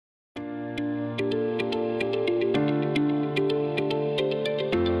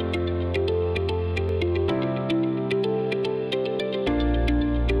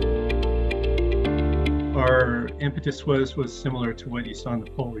impetus was similar to what you saw in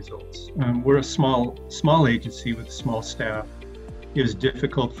the poll results. We're a small agency with a small staff. It was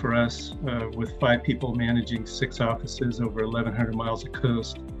difficult for us with 5 people managing 6 offices over 1,100 miles of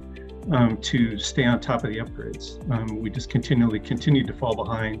coast to stay on top of the upgrades. We just continued to fall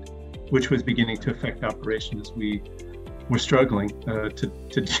behind, which was beginning to affect operations as we were struggling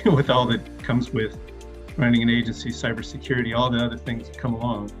to deal with all that comes with running an agency, cybersecurity, all the other things that come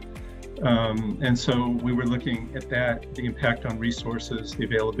along. And so we were looking at that, the impact on resources, the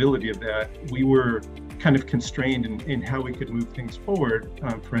availability of that. We were kind of constrained in how we could move things forward.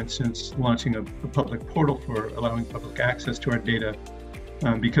 For instance, launching a public portal for allowing public access to our data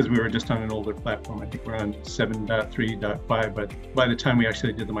because we were just on an older platform. I think we're on 7.3.5, but by the time we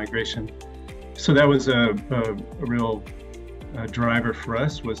actually did the migration. So that was a real driver for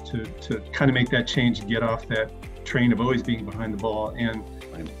us, was to kind of make that change and get off that train of always being behind the ball and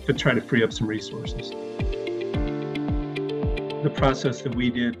to try to free up some resources. The process that we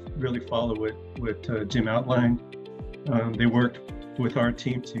did really followed what Jim outlined. They worked with our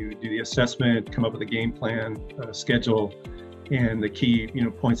team to do the assessment, come up with a game plan, schedule, and the key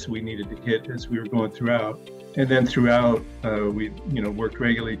points that we needed to hit as we were going throughout. And then throughout, we worked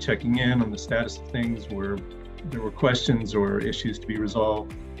regularly checking in on the status of things where there were questions or issues to be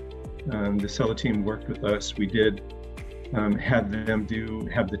resolved. The Accela team worked with us. We did have the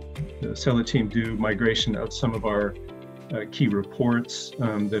Accela team do migration of some of our key reports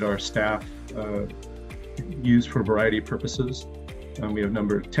that our staff use for a variety of purposes. We have a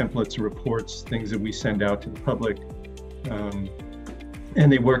number of templates of reports, things that we send out to the public.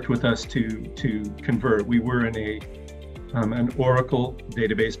 And they worked with us to convert. We were in an Oracle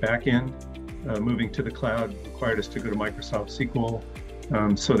database backend. Moving to the cloud required us to go to Microsoft SQL.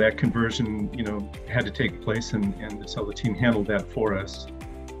 So that conversion, had to take place, and the Accela team handled that for us,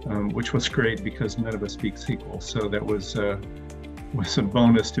 which was great because none of us speak SQL. So that was a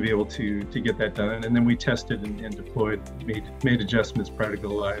bonus to be able to get that done. And then we tested and deployed, made adjustments prior to go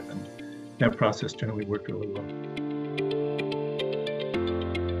live, and that process generally worked really well.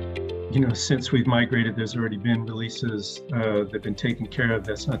 Since we've migrated, there's already been releases that have been taken care of.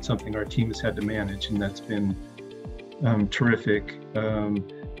 That's not something our team has had to manage, and that's been terrific.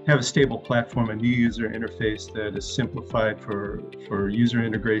 Have a stable platform, a new user interface that is simplified for user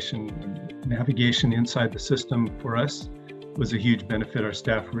integration and navigation inside the system for us was a huge benefit. Our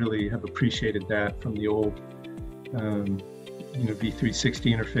staff really have appreciated that from the old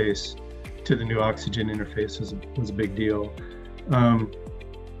V360 interface to the new Oxygen interface was a big deal.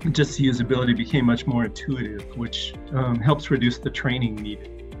 Just the usability became much more intuitive, which helps reduce the training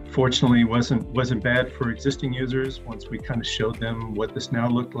needed. Fortunately, wasn't bad for existing users. Once we kind of showed them what this now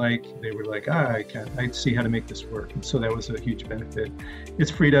looked like, they were like, I see how to make this work. And so that was a huge benefit.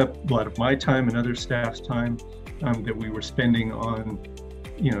 It's freed up a lot of my time and other staff's time that we were spending on,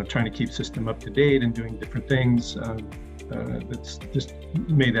 trying to keep system up to date and doing different things. That's just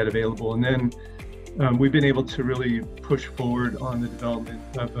made that available. And then we've been able to really push forward on the development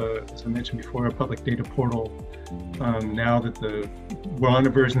of, as I mentioned before, a public data portal. Now that we're on a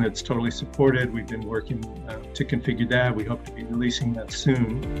version that's totally supported, we've been working to configure that. We hope to be releasing that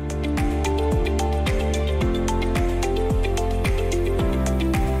soon.